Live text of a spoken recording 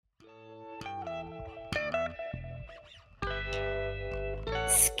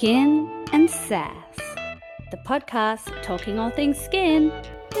Skin and Sass, the podcast talking all things skin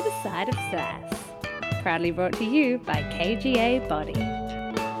with a side of sass. Proudly brought to you by KGA Body.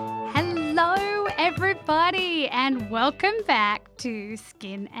 Hello, everybody, and welcome back to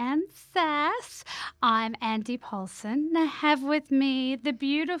Skin and Sass. I'm Andy Paulson, and I have with me the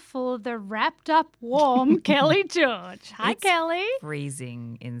beautiful, the wrapped up, warm Kelly George. Hi, Kelly.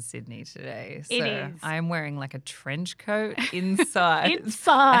 Freezing in Sydney today. So It is. I'm wearing like a trench coat inside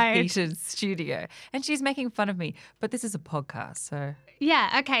Inside. a heated studio. And she's making fun of me. But this is a podcast, so.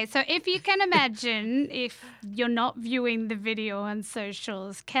 Yeah, okay. So if you can imagine, if you're not viewing the video on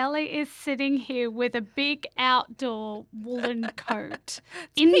socials, Kelly is sitting here with a big outdoor woolen coat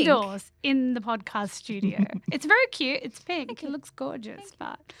indoors in the podcast studio. It's very cute. It's pink. It looks gorgeous,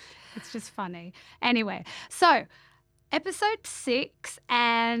 but it's just funny. Anyway, so episode 6,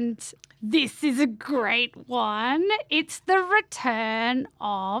 and this is a great one. It's the return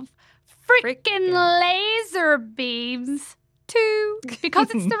of Friken laser beams. Because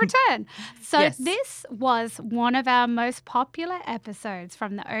it's the return. So Yes. This was one of our most popular episodes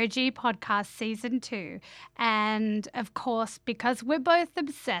from the OG podcast season 2. And of course, because we're both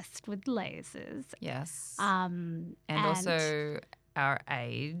obsessed with lasers. Yes. And also our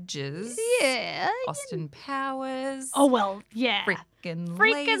ages. Yeah. Austin Powers. Oh, well, yeah. Freaking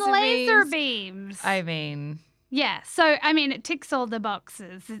laser beams. I mean. Yeah. So, I mean, it ticks all the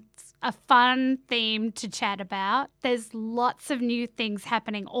boxes. It's a fun theme to chat about. There's lots of new things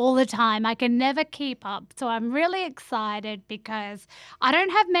happening all the time. I can never keep up. So I'm really excited because I don't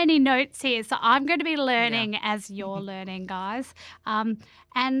have many notes here. So I'm going to be learning as you're learning, guys.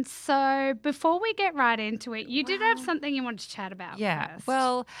 And so before we get right into it, you did have something you wanted to chat about first.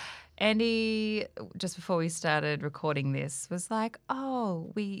 Well, Andy, just before we started recording this, was like,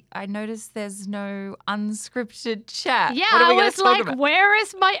 I noticed there's no unscripted chat. Yeah, What are we I gonna was talk like, about? where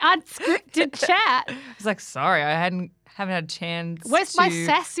is my unscripted chat? I was like, sorry, I haven't had a chance Where's to my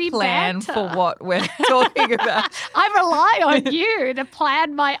sassy plan banter? for what we're talking about. I rely on you to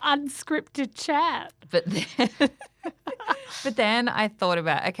plan my unscripted chat. But then I thought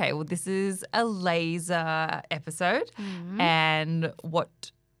about, okay, well, this is a laser episode, and what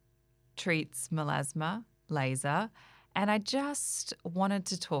treats melasma, laser, and I just wanted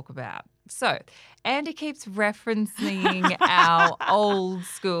to talk about. So Andy keeps referencing our old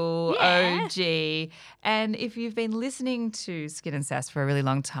school OG, and if you've been listening to Skin and Sass for a really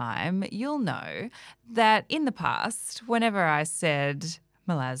long time, you'll know that in the past, whenever I said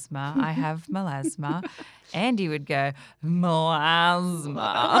melasma, I have melasma, Andy would go, melasma.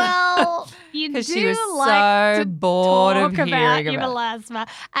 Well, you do 'Cause she was like so to bored talk of about hearing your about melasma.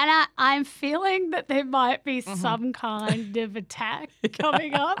 And I'm feeling that there might be some kind of attack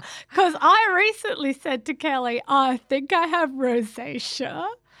coming up. Because I recently said to Kelly, I think I have rosacea.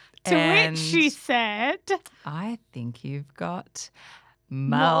 To And which she said, I think you've got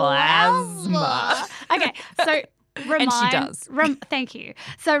melasma. Okay, so And she does. Thank you.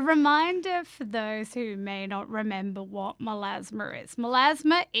 So reminder for those who may not remember what melasma is.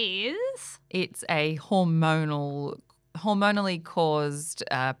 Melasma is? It's a hormonally caused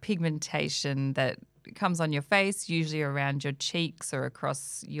pigmentation that comes on your face, usually around your cheeks or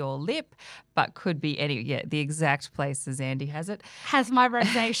across your lip, but could be the exact places Andy has it. Has my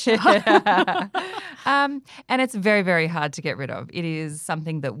rosacea. And it's very, very hard to get rid of. It is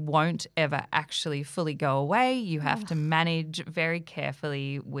something that won't ever actually fully go away. You have to manage very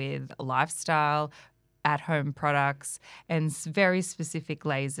carefully with lifestyle, at-home products, and very specific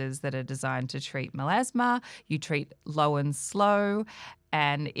lasers that are designed to treat melasma. You treat low and slow.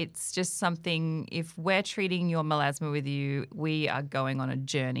 And it's just something, if we're treating your melasma with you, we are going on a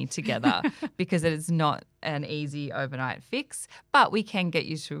journey together because it is not an easy overnight fix. But we can get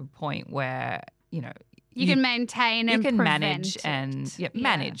you to a point where, you can maintain and can prevent manage it. and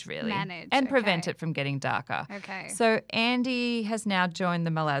manage really. Manage, and prevent okay. it from getting darker. Okay. So Andy has now joined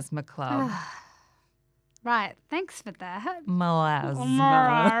the melasma club. Right. Thanks for that. Melasma.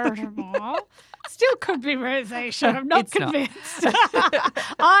 Still could be rosacea. I'm not It's not. convinced.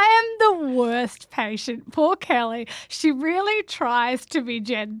 I am the worst patient. Poor Kelly. She really tries to be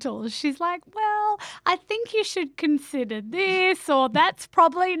gentle. She's like, well, I think you should consider this, or that's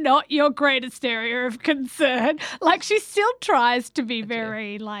probably not your greatest area of concern. Like, she still tries to be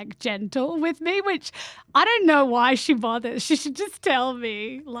very, gentle with me, which I don't know why she bothers. She should just tell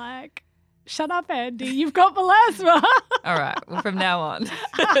me, shut up, Andy. You've got melasma. All right. Well, from now on,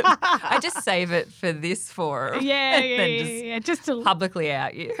 I just save it for this forum. Yeah. Just to publicly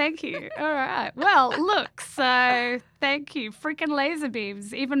out you. Thank you. All right. Well, look, so Thank you. Freaking laser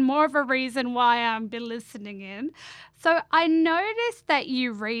beams. Even more of a reason why I'm be listening in. So I noticed that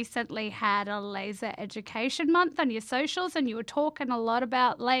you recently had a laser education month on your socials, and you were talking a lot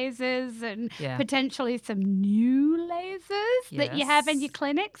about lasers and Yeah. potentially some new lasers that you have in Yes. your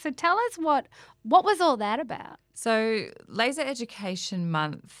clinic. So tell us what was all that about? So, Laser Education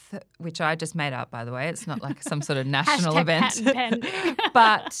Month, which I just made up, by the way, it's not like some sort of national event, patent pending.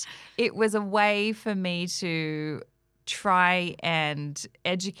 but it was a way for me to try and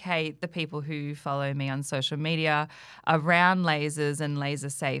educate the people who follow me on social media around lasers and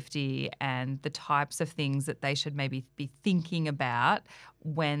laser safety and the types of things that they should maybe be thinking about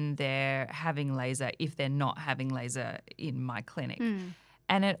when they're having laser, if they're not having laser in my clinic.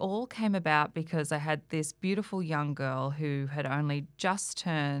 And it all came about because I had this beautiful young girl who had only just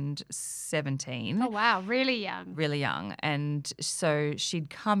turned 17. Oh, wow. Really young. Really young. And so she'd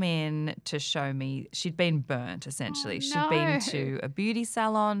come in to show me, she'd been burnt essentially. Oh, She'd been no. to a beauty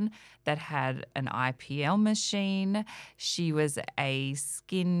salon that had an IPL machine. She was a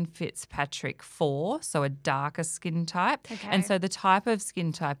Skin Fitzpatrick 4, so a darker skin type. Okay. And so the type of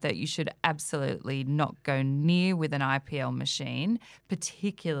skin type that you should absolutely not go near with an IPL machine,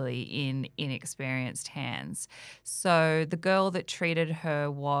 particularly in inexperienced hands. So the girl that treated her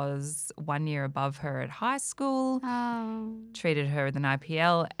was 1 year above her at high school, Oh. treated her with an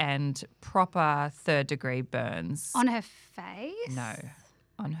IPL and proper third-degree burns. On her face? No,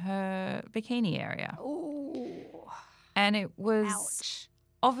 on her bikini area. Ooh. And it was Ouch.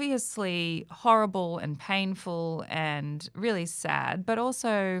 obviously horrible and painful and really sad, but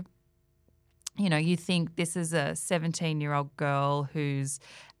also, you know, you think this is a 17-year-old girl who's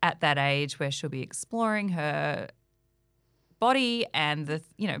at that age where she'll be exploring her body and the,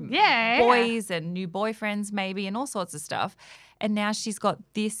 you know, boys and new boyfriends maybe and all sorts of stuff. And now she's got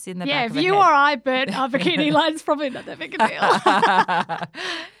this in the back of her head. Yeah, if you or I burnt our bikini lines, probably not that big a deal.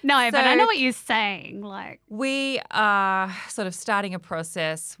 No, but I know what you're saying. Like, we are sort of starting a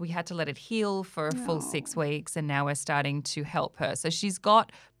process. We had to let it heal for a full 6 weeks, and now we're starting to help her. So she's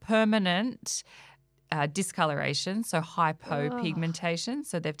got permanent discoloration, so hypopigmentation.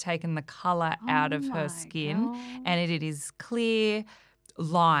 So they've taken the colour out of her skin, and it is clear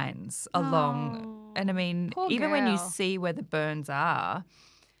lines along. And I mean, even when you see where the burns are,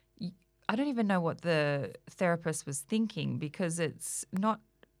 I don't even know what the therapist was thinking because it's not.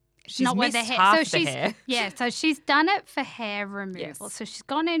 She's not missed where the hair. half So the hair. Yeah, so she's done it for hair removal. Yes. So she's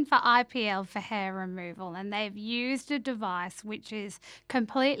gone in for IPL for hair removal, and they've used a device which is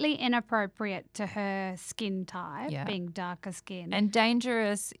completely inappropriate to her skin type, being darker skin. And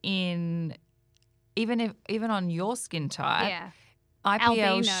dangerous in even on your skin type. Yeah. IPL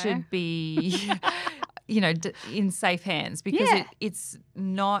Albino. should be, you know, in safe hands because it's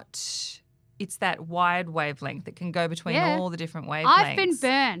not. It's that wide wavelength that can go between all the different wavelengths. I've been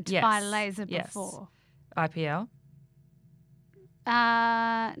burnt by laser before. IPL? No.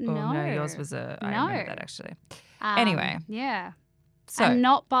 Oh, no, yours was I remember that actually. Anyway. Yeah. So, and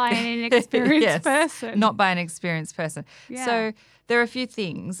not by an inexperienced person. Not by an experienced person. Yeah. So there are a few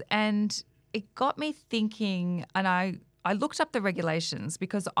things, and it got me thinking, and I looked up the regulations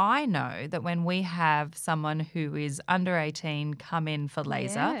because I know that when we have someone who is under 18 come in for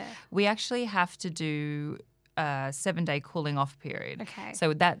laser, we actually have to do a 7-day cooling off period. Okay.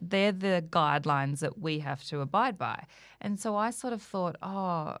 So they're the guidelines that we have to abide by. And so I sort of thought,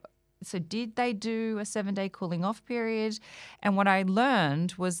 so did they do a 7-day cooling off period? And what I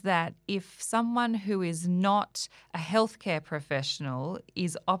learned was that if someone who is not a healthcare professional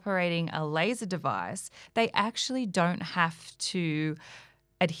is operating a laser device, they actually don't have to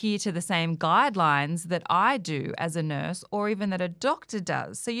adhere to the same guidelines that I do as a nurse or even that a doctor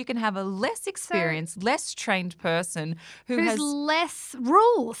does. So you can have a less experienced, less trained person who has less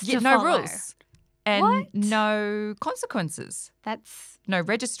rules to no follow. rules. And no consequences. That's no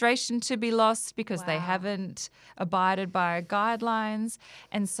registration to be lost because they haven't abided by guidelines.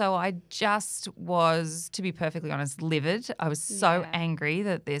 And so I just was, to be perfectly honest, livid. I was so angry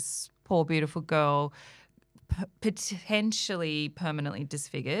that this poor, beautiful girl potentially permanently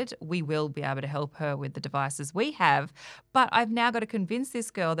disfigured. We will be able to help her with the devices we have. But I've now got to convince this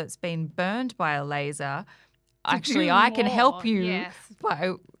girl that's been burned by a laser, actually, I can help you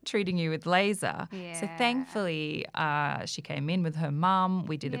by treating you with laser. Yeah. So thankfully, she came in with her mum.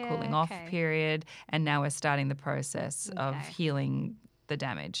 We did a cooling off period, and now we're starting the process of healing the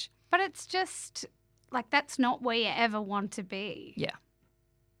damage. But it's just like that's not where you ever want to be. Yeah.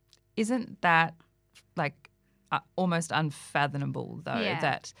 Isn't that like almost unfathomable though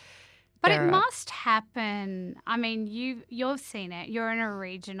that But it must happen. I mean, you've seen it. You're in a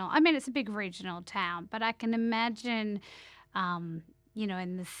regional. I mean, it's a big regional town, but I can imagine,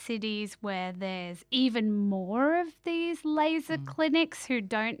 in the cities where there's even more of these laser clinics who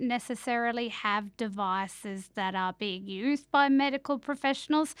don't necessarily have devices that are being used by medical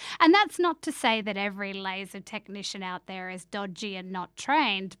professionals. And that's not to say that every laser technician out there is dodgy and not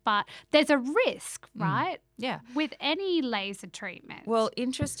trained, but there's a risk, right? Yeah. With any laser treatment. Well,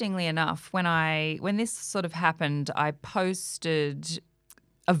 interestingly enough, when this sort of happened, I posted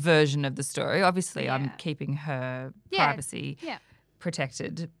a version of the story. Obviously, I'm keeping her privacy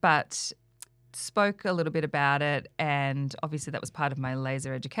protected, but spoke a little bit about it, and obviously that was part of my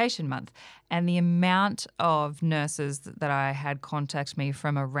Laser Education Month. And the amount of nurses that I had contact me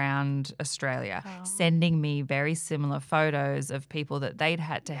from around Australia sending me very similar photos of people that they'd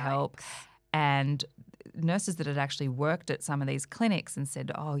had to help, and nurses that had actually worked at some of these clinics and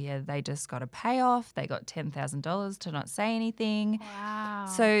said, oh, yeah, they just got a payoff. They got $10,000 to not say anything. Wow.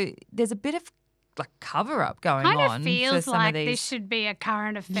 So there's a bit of cover up going on. Kind of feels for some like of these. this should be a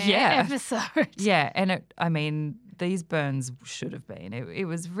current affair episode. Yeah, and these burns should have been. It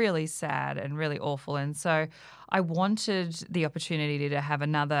was really sad and really awful. And so I wanted the opportunity to have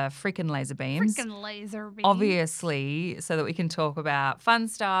another Friken laser beams. Friken laser beams. Obviously, so that we can talk about fun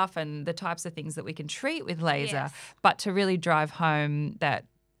stuff and the types of things that we can treat with laser, but to really drive home that,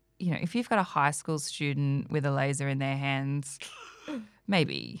 if you've got a high school student with a laser in their hands,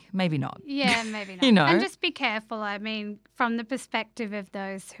 maybe not. Yeah, maybe not. And just be careful. I mean, from the perspective of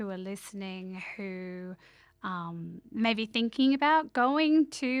those who are listening who may be thinking about going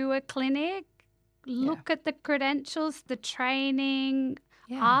to a clinic, look at the credentials, the training,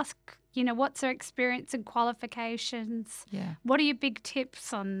 ask, what's their experience and qualifications? Yeah. What are your big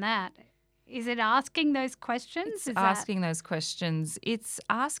tips on that? Is it asking those questions? It's asking those questions. It's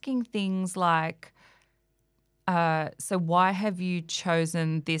asking things like, so why have you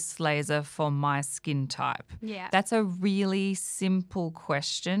chosen this laser for my skin type? Yeah. That's a really simple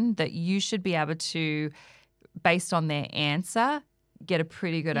question that you should be able to, based on their answer, get a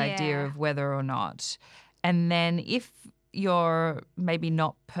pretty good idea of whether or not. And then if you're maybe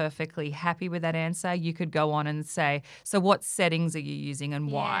not perfectly happy with that answer, you could go on and say, so what settings are you using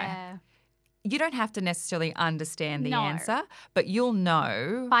and why? You don't have to necessarily understand the answer, but you'll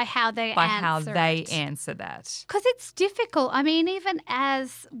know by how they answer that. Because it's difficult. I mean, even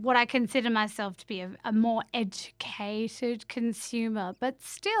as what I consider myself to be a more educated consumer, but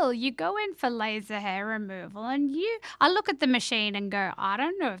still, you go in for laser hair removal and I look at the machine and go, I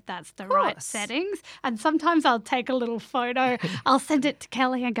don't know if that's the right settings. And sometimes I'll take a little photo, I'll send it to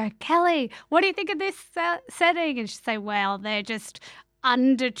Kelly and go, Kelly, what do you think of this setting? And she'll say, well, they're just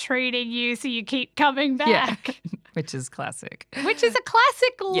under-treating you so you keep coming back. Yeah, which is classic. Which is a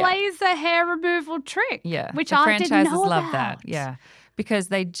classic laser hair removal trick. Yeah, which the I didn't know love about. that. Yeah, because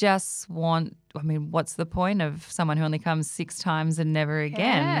they just want, what's the point of someone who only comes 6 times and never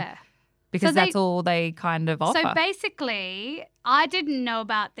again? Yeah. Because that's all they kind of offer. So basically, I didn't know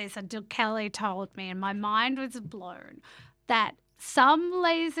about this until Kelly told me, and my mind was blown that some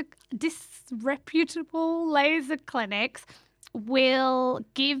disreputable laser clinics will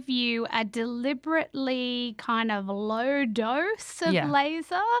give you a deliberately kind of low dose of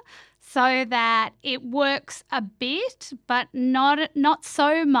laser so that it works a bit, but not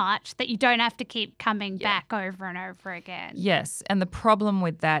so much that you don't have to keep coming back over and over again. Yes, and the problem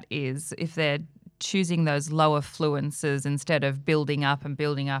with that is if they're choosing those lower fluences instead of building up and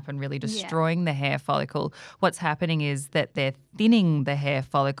really destroying the hair follicle, what's happening is that they're thinning the hair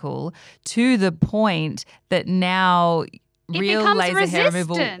follicle to the point that now real laser hair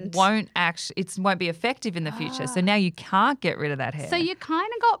removal won't be effective in the future. So now you can't get rid of that hair. So you kind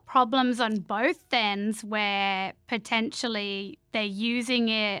of got problems on both ends where potentially they're using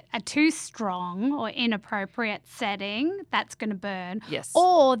it a too strong or inappropriate setting that's going to burn. Yes.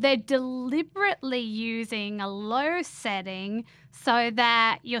 Or they're deliberately using a low setting so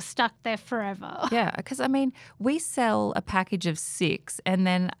that you're stuck there forever. Yeah, because, we sell a package of 6 and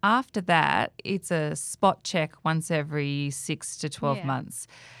then after that it's a spot check once every 6 to 12 months.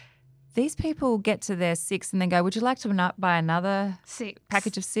 These people get to their 6 and then go, would you like to buy another 6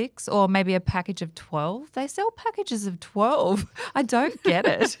 package of 6 or maybe a package of 12? They sell packages of 12. I don't get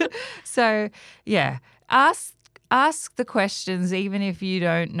it. So, yeah, ask the questions even if you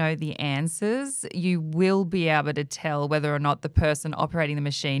don't know the answers. You will be able to tell whether or not the person operating the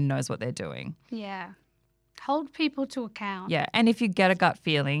machine knows what they're doing. Yeah. Hold people to account. Yeah, and if you get a gut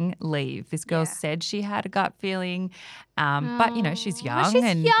feeling, leave. This girl said she had a gut feeling, but, she's young. She's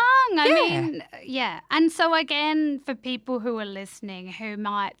young. I Yeah. mean, yeah. And so, again, for people who are listening who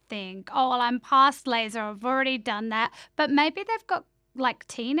might think, oh, well, I'm past laser, I've already done that. But maybe they've got, like,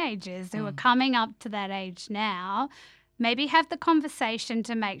 teenagers who are coming up to that age now. Maybe have the conversation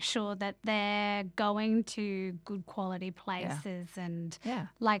to make sure that they're going to good quality places and,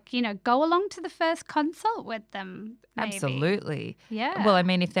 go along to the first consult with them. Maybe. Absolutely. Yeah. Well, I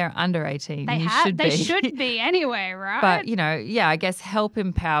mean, if they're under 18, you should be. They should be anyway, right? But, I guess help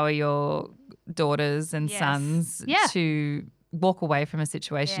empower your daughters and sons to walk away from a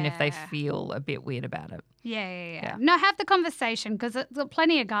situation if they feel a bit weird about it. Yeah. No, have the conversation because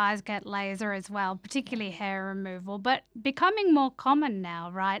plenty of guys get laser as well, particularly hair removal, but becoming more common now,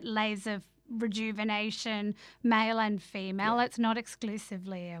 right? Laser rejuvenation, male and female. It's not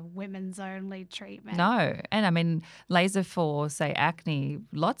exclusively a women's only treatment. No. And I mean, laser for, say, acne,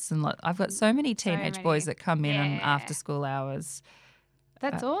 lots and lots. I've got so many teenage boys that come in on after school hours.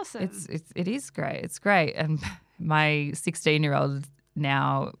 That's awesome. It is great. It's great. And my 16-year-old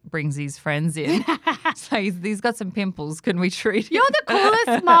now brings his friends in. So he's got some pimples. Can we treat him? You're the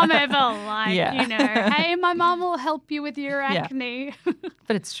coolest mom ever. Hey, my mom will help you with your acne.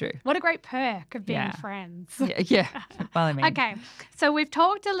 But it's true. What a great perk of being friends. Yeah. Well, I mean. Okay. So we've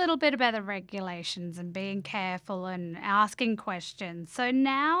talked a little bit about the regulations and being careful and asking questions. So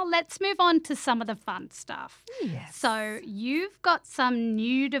now let's move on to some of the fun stuff. Yes. So you've got some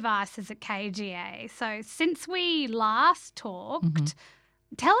new devices at KGA. So since we last talked,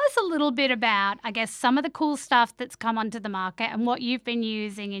 tell us a little bit about, I guess, some of the cool stuff that's come onto the market and what you've been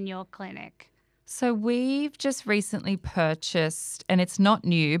using in your clinic. So we've just recently purchased, and it's not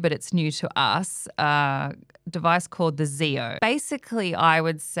new, but it's new to us, a device called the XEO. Basically, I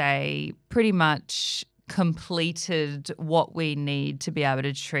would say pretty much completed what we need to be able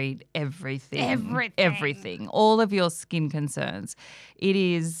to treat everything. Everything. All of your skin concerns. It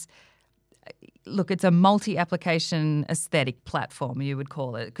is... Look, it's a multi-application aesthetic platform, you would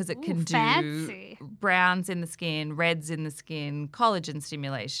call it, because it can do browns in the skin, reds in the skin, collagen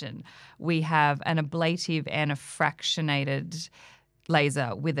stimulation. We have an ablative and a fractionated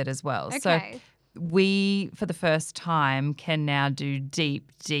laser with it as well. Okay. So we, for the first time, can now do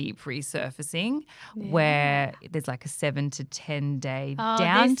deep resurfacing where there's like a 7 to 10 day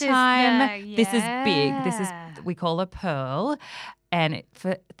downtime. This is big. This is, we call a pearl. And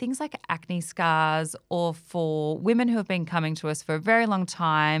for things like acne scars or for women who have been coming to us for a very long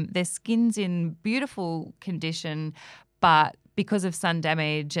time, their skin's in beautiful condition, but because of sun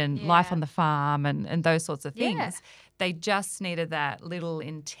damage and life on the farm and those sorts of things, they just needed that little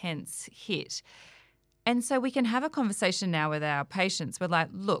intense hit. And so we can have a conversation now with our patients. We're like,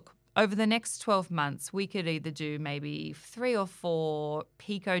 look, over the next 12 months, we could either do maybe 3 or 4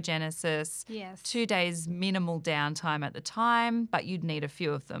 picogenesis, 2 days minimal downtime at the time, but you'd need a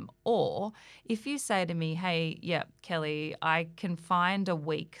few of them. Or if you say to me, hey, Kelly, I can find a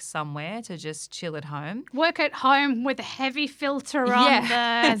week somewhere to just chill at home. Work at home with a heavy filter on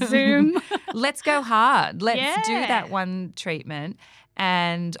the Zoom. Let's go hard. Let's do that one treatment.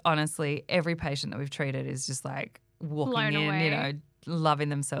 And honestly, every patient that we've treated is just like walking blown in, away. Loving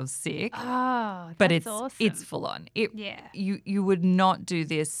themselves sick. Oh, that's but awesome. It's full on. You would not do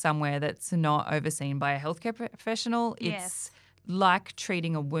this somewhere that's not overseen by a healthcare professional. It's like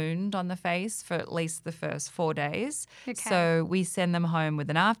treating a wound on the face for at least the first 4 days. Okay. So we send them home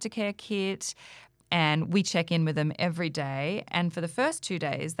with an aftercare kit and we check in with them every day. And for the first 2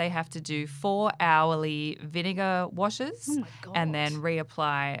 days, they have to do 4 hourly vinegar washes and then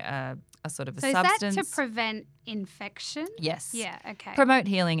reapply a sort of a substance. Is that to prevent infection? Yes. Yeah, okay. Promote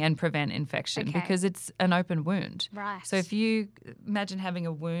healing and prevent infection because it's an open wound. Right. So if you imagine having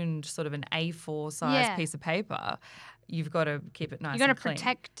a wound, sort of an A4 size piece of paper, you've got to keep it nice and clean. You've got to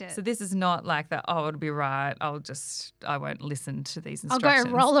protect it. So this is not like that, it'll be right, I won't listen to these instructions.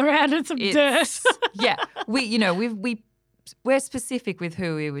 I'll go roll around in some dirt. We're specific with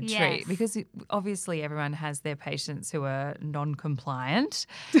who we would treat because obviously everyone has their patients who are non-compliant.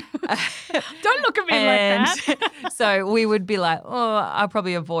 Don't look at me like that. So we would be like, I'll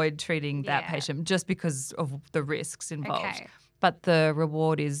probably avoid treating that patient just because of the risks involved. Okay. But the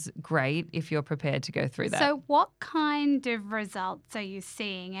reward is great if you're prepared to go through that. So what kind of results are you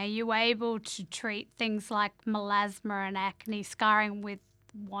seeing? Are you able to treat things like melasma and acne scarring with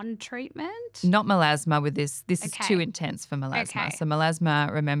one treatment? Not melasma with this. This is too intense for melasma. Okay. So melasma,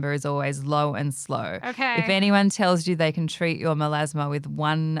 remember, is always low and slow. Okay. If anyone tells you they can treat your melasma with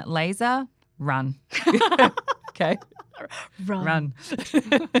one laser, run. Okay. Run.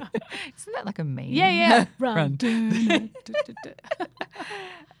 Isn't that like a meme? Yeah. Run.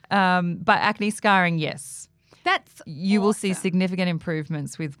 But acne scarring, yes. You will see significant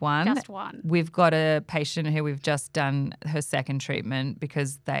improvements with one. Just one. We've got a patient who we've just done her second treatment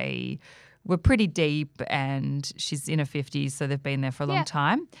because they were pretty deep and she's in her 50s, so they've been there for a long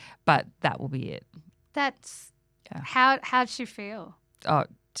time. But that will be it. How'd she feel? Oh,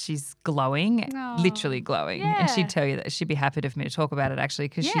 she's glowing, literally glowing. Yeah. And she'd tell you that she'd be happy for me to talk about it actually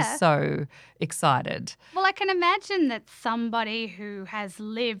because she's so excited. Well, I can imagine that somebody who has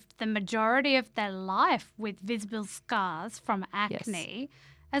lived the majority of their life with visible scars from acne,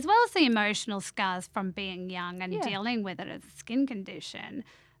 as well as the emotional scars from being young and dealing with it as a skin condition,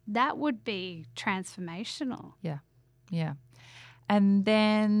 that would be transformational. Yeah. And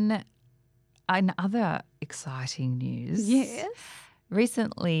then in other exciting news. Yes.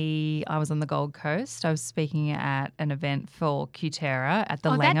 Recently, I was on the Gold Coast. I was speaking at an event for Cutera at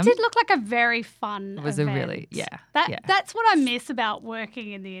the Langham. That did look like a very fun It was event. a really, That's what I miss about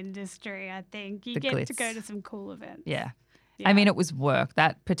working in the industry, I think. You get to go to some cool events. Yeah. I mean, it was work.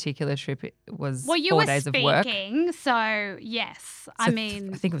 That particular trip was 4 days of work. Well, you were speaking, so yes. I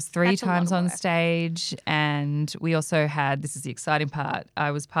think it was 3 times on stage. And we also had, this is the exciting part,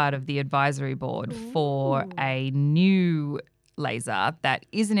 I was part of the advisory board for a new laser that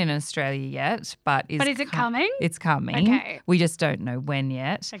isn't in Australia yet, but is it coming? It's coming. Okay. We just don't know when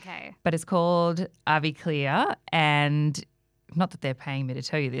yet. Okay. But it's called adhere, and not that they're paying me to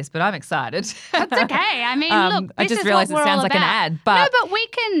tell you this, but I'm excited. That's okay. I mean, look, I just realised it sounds like an ad, but no, but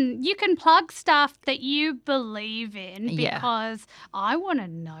you can plug stuff that you believe in because I want to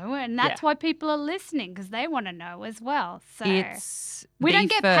know, and that's why people are listening because they want to know as well. So we don't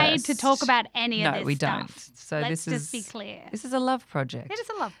get paid to talk about any of this stuff. No, we don't. So let's just be clear. This is a love project. It is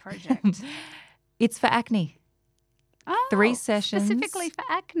a love project. It's for acne. 3 sessions. Specifically for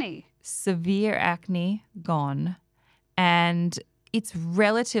acne. Severe acne gone. And it's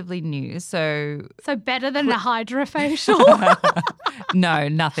relatively new, so better than a hydrofacial? No,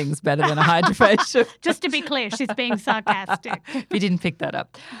 nothing's better than a hydrofacial. Just to be clear, she's being sarcastic. If you didn't pick that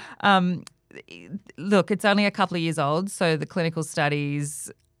up. Look, it's only a couple of years old, so the clinical studies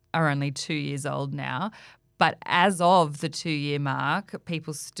are only 2 years old now. But as of the 2-year mark,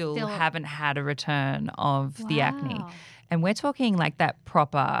 people still haven't had a return of the acne. And we're talking like that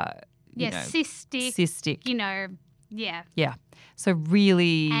proper, cystic. Yeah. So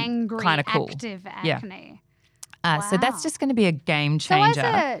really kind of cool. Active acne. So that's just going to be a game changer. So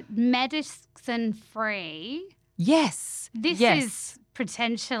as a medicine-free, this is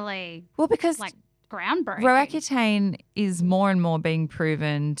potentially because like groundbreaking. Roaccutane is more and more being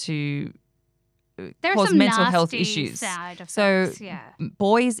proven to cause mental health issues. Side effects,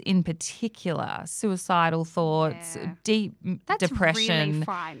 boys in particular, suicidal thoughts, deep depression. That's really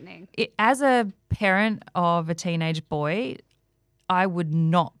frightening. As a parent of a teenage boy, I would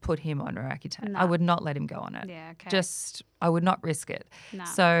not put him on Roaccutane. No. I would not let him go on it. Yeah, okay. I would not risk it. No.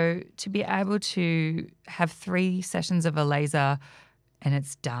 So to be able to have 3 sessions of a laser and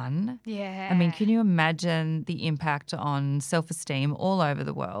it's done. Yeah. I mean, can you imagine the impact on self-esteem all over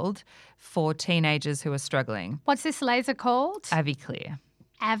the world for teenagers who are struggling? What's this laser called? AviClear.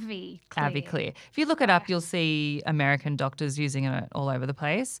 AviClear. If you look it up, you'll see American doctors using it all over the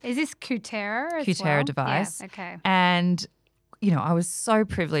place. Is this Cutera as Cutera well? device. Yeah, okay. And, I was so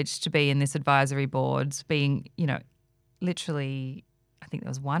privileged to be in this advisory board, being, literally I think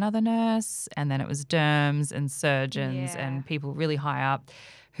there was one other nurse and then it was derms and surgeons and people really high up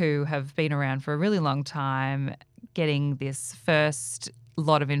who have been around for a really long time getting this first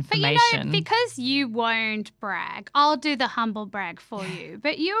lot of information. But because you won't brag, I'll do the humble brag for you.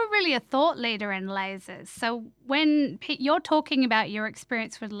 But you're really a thought leader in lasers. So when you're talking about your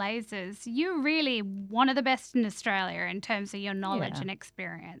experience with lasers, you're really one of the best in Australia in terms of your knowledge and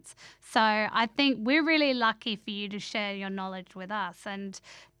experience. So I think we're really lucky for you to share your knowledge with us and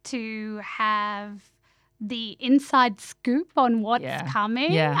to have the inside scoop on what's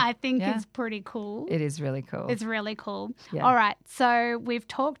coming, I think is pretty cool. It is really cool. It's really cool. Yeah. All right. So we've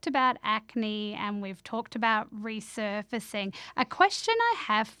talked about acne and we've talked about resurfacing. A question I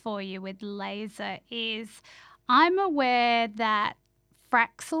have for you with laser is I'm aware that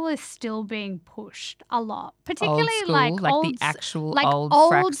Fraxel is still being pushed a lot, particularly old school, the actual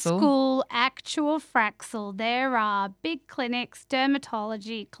old Fraxel. School actual Fraxel. There are big clinics,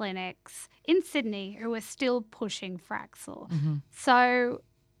 dermatology clinics in Sydney who are still pushing Fraxel. Mm-hmm. So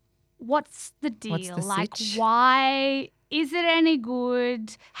what's the deal? What's the sitch? Why is it any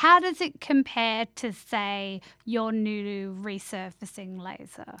good? How does it compare to, say, your new resurfacing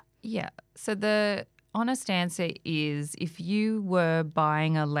laser? Yeah. So the honest answer is if you were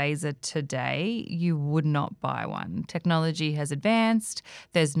buying a laser today, you would not buy one. Technology has advanced.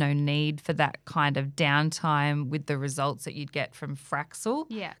 There's no need for that kind of downtime with the results that you'd get from Fraxel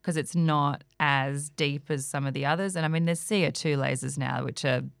because it's not as deep as some of the others. And, I mean, there's CO2 lasers now which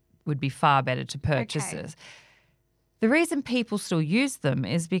would be far better to purchase. Okay. The reason people still use them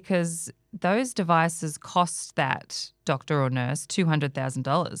is because those devices cost that doctor or nurse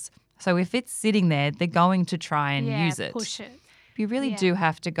 $200,000. So if it's sitting there, they're going to try and use it. Push it. You really do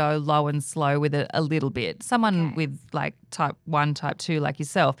have to go low and slow with it a little bit. Someone with like type 1, type 2 like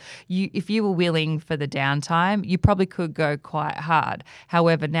yourself, if you were willing for the downtime, you probably could go quite hard.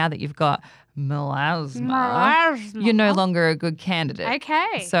 However, now that you've got melasma, you're no longer a good candidate.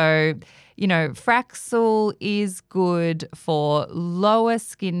 Okay. So, Fraxel is good for lower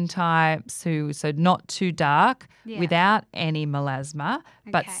skin types so not too dark without any melasma,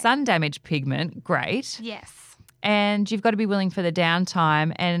 but sun damaged pigment, great. Yes. And you've got to be willing for the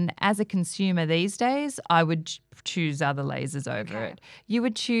downtime. And as a consumer these days, I would choose other lasers over it. You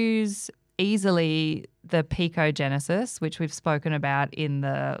would choose easily the Picogenesis, which we've spoken about in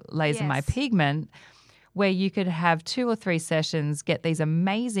the Laser My Pigment, where you could have 2 or 3 sessions, get these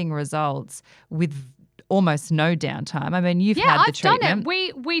amazing results with almost no downtime. I mean, you've had the treatment. Yeah, I've done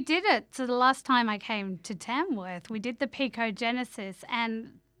it. We did it. So the last time I came to Tamworth, we did the Picogenesis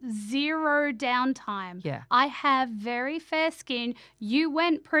and 0 downtime. Yeah. I have very fair skin. You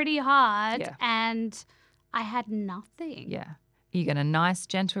went pretty hard and I had nothing. Yeah. You get a nice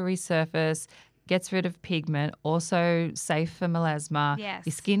gentle resurface, gets rid of pigment, also safe for melasma. Yes.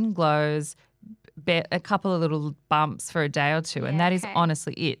 Your skin glows, a couple of little bumps for a day or two, and that is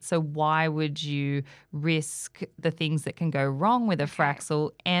honestly it. So why would you risk the things that can go wrong with a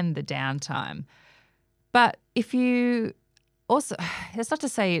Fraxel and the downtime? But if you also, it's not to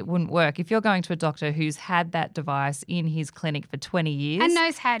say it wouldn't work. If you're going to a doctor who's had that device in his clinic for 20 years. And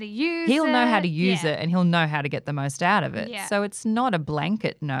knows how to use it. He'll know how to use it and he'll know how to get the most out of it. Yeah. So it's not a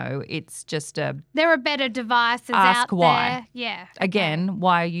blanket no. It's just there are better devices ask out why. there. Yeah. Again,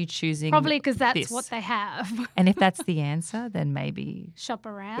 why are you choosing Probably because that's this? what they have. And if that's the answer, then maybe. Shop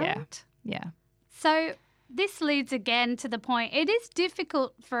around. Yeah. So this leads again to the point. It is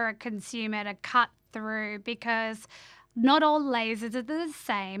difficult for a consumer to cut through because not all lasers are the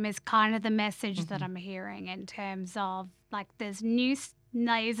same is kind of the message that I'm hearing in terms of like there's new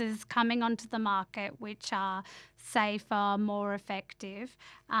lasers coming onto the market which are safer, more effective.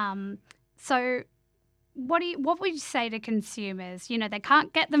 So what would you say to consumers? They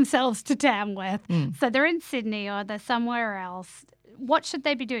can't get themselves to Tamworth, so they're in Sydney or they're somewhere else. What should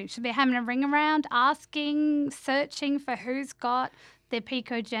they be doing? Should they be having a ring around, asking, searching for who's got their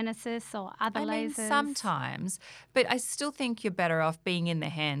Picogenesis or other lasers? I mean, sometimes, but I still think you're better off being in the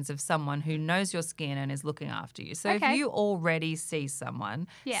hands of someone who knows your skin and is looking after you. So if you already see someone,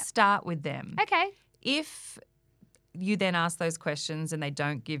 start with them. Okay. If you then ask those questions and they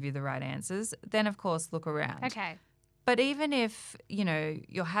don't give you the right answers, then of course look around. Okay. But even if,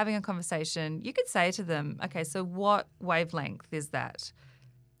 you're having a conversation, you could say to them, okay, so what wavelength is that?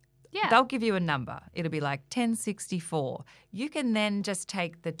 Yeah. They'll give you a number. It'll be like 1064. You can then just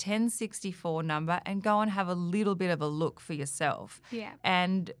take the 1064 number and go and have a little bit of a look for yourself. Yeah.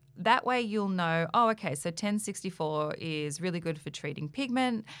 And that way you'll know, okay, so 1064 is really good for treating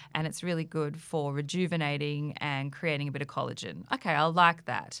pigment and it's really good for rejuvenating and creating a bit of collagen. Okay, I like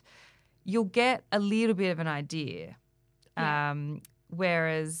that. You'll get a little bit of an idea. Yeah.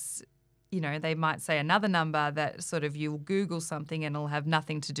 Whereas they might say another number that sort of you'll Google something and it'll have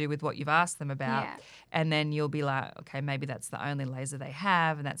nothing to do with what you've asked them about. Yeah. And then you'll be like, okay, maybe that's the only laser they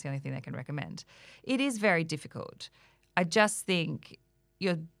have and that's the only thing they can recommend. It is very difficult. I just think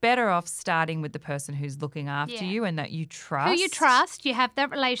you're better off starting with the person who's looking after you and that you trust. Who you trust, you have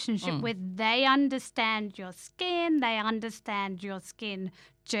that relationship with. They understand your skin. They understand your skin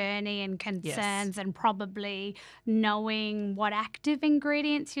journey and concerns and probably knowing what active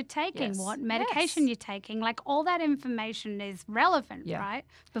ingredients you're taking, what medication you're taking. Like all that information is relevant, right?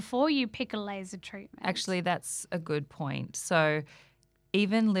 Before you pick a laser treatment. Actually, that's a good point. So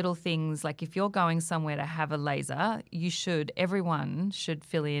even little things like if you're going somewhere to have a laser, everyone should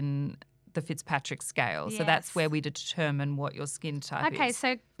fill in the Fitzpatrick scale. Yes. So that's where we determine what your skin type is. Okay,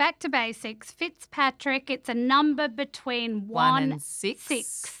 so back to basics. Fitzpatrick, it's a number between 1 and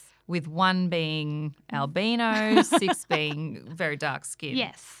 6. With 1 being albino, 6 being very dark skin.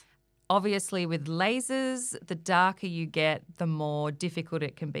 Yes. Obviously, with lasers, the darker you get, the more difficult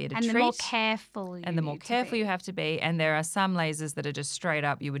it can be to treat. And the more careful you And the more careful you have to be. And there are some lasers that are just straight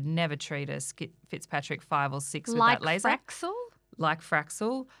up. You would never treat a Fitzpatrick 5 or 6 with that laser. Like Fraxel? like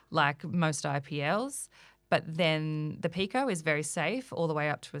Fraxel, like most IPLs. But then the Pico is very safe all the way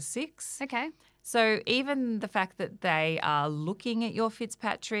up to a 6. Okay. So even the fact that they are looking at your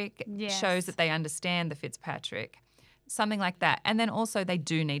Fitzpatrick shows that they understand the Fitzpatrick, something like that. And then also they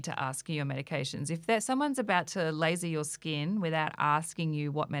do need to ask you your medications. If someone's about to laser your skin without asking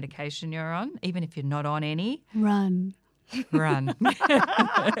you what medication you're on, even if you're not on any, run. I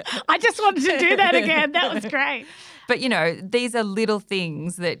just wanted to do that again. That was great. But, these are little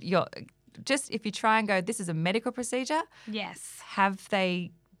things that if you try and go, this is a medical procedure. Yes. Have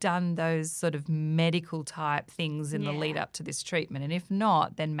they done those sort of medical type things in the lead up to this treatment? And if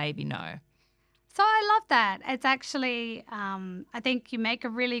not, then maybe no. So I love that. It's actually, I think you make a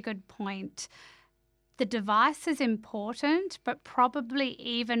really good point. The device is important, but probably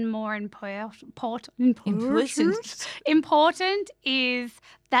even more important is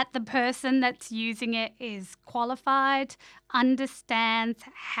that the person that's using it is qualified, understands,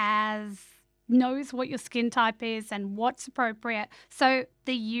 knows what your skin type is and what's appropriate. So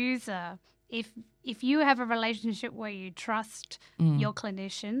the user, if you have a relationship where you trust your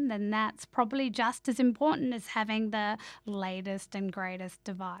clinician, then that's probably just as important as having the latest and greatest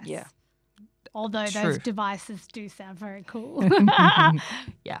device. Yeah. Although those devices do sound very cool.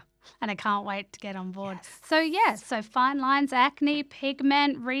 Yeah. And I can't wait to get on board. Yes. So fine lines, acne,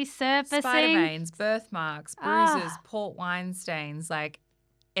 pigment, resurfacing. Spider veins, birthmarks, bruises, port wine stains, like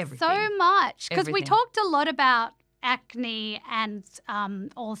everything. So much. Because we talked a lot about acne and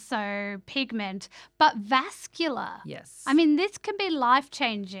also pigment, but vascular. Yes. I mean, this can be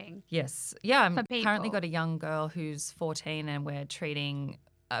life-changing. Yes. Yeah, I'm people. Currently got a young girl who's 14 and we're treating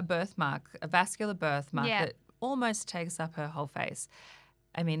a vascular birthmark that almost takes up her whole face.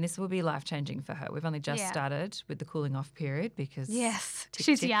 I mean, this will be life-changing for her. We've only just started with the cooling off period because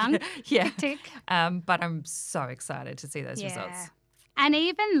she's young. Tick, tick. But I'm so excited to see those results. And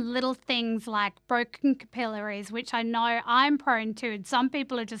even little things like broken capillaries, which I know I'm prone to and some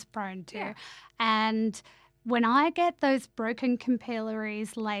people are just prone to. Yeah. And when I get those broken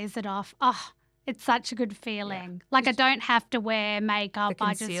capillaries lasered off, it's such a good feeling. Yeah. Like I don't have to wear makeup.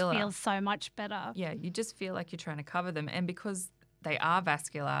 I just feel so much better. Yeah, you just feel like you're trying to cover them. And because they are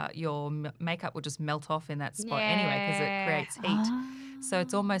vascular, your makeup will just melt off in that spot anyway because it creates heat. So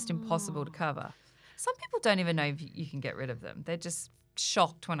it's almost impossible to cover. Some people don't even know if you can get rid of them. They're just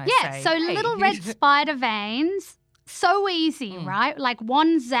shocked when I say, yeah, so little red spider veins, so easy, right? Like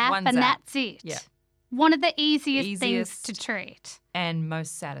one zap and that's it. Yeah. One of the easiest things to treat. And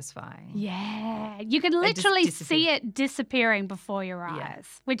most satisfying. Yeah. You can literally see it disappearing before your eyes,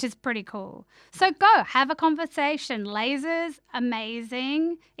 which is pretty cool. So go, have a conversation. Lasers,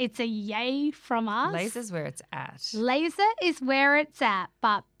 amazing. It's a yay from us. Laser's where it's at. Laser is where it's at,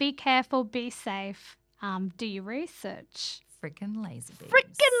 but be careful, be safe. Do your research. Frickin' laser beams.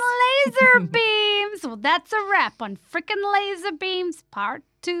 Frickin' laser beams. Well, that's a wrap on Frickin' Laser Beams Part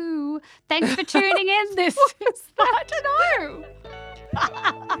 2. Thanks for tuning in. This is I don't know.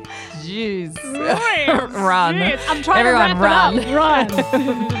 Jeez. Run. Jeez. I'm trying Everyone to wrap it up. Run.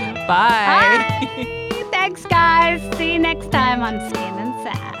 Bye. Bye. Thanks, guys. See you next time on Skin and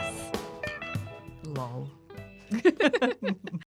Sass. Lol.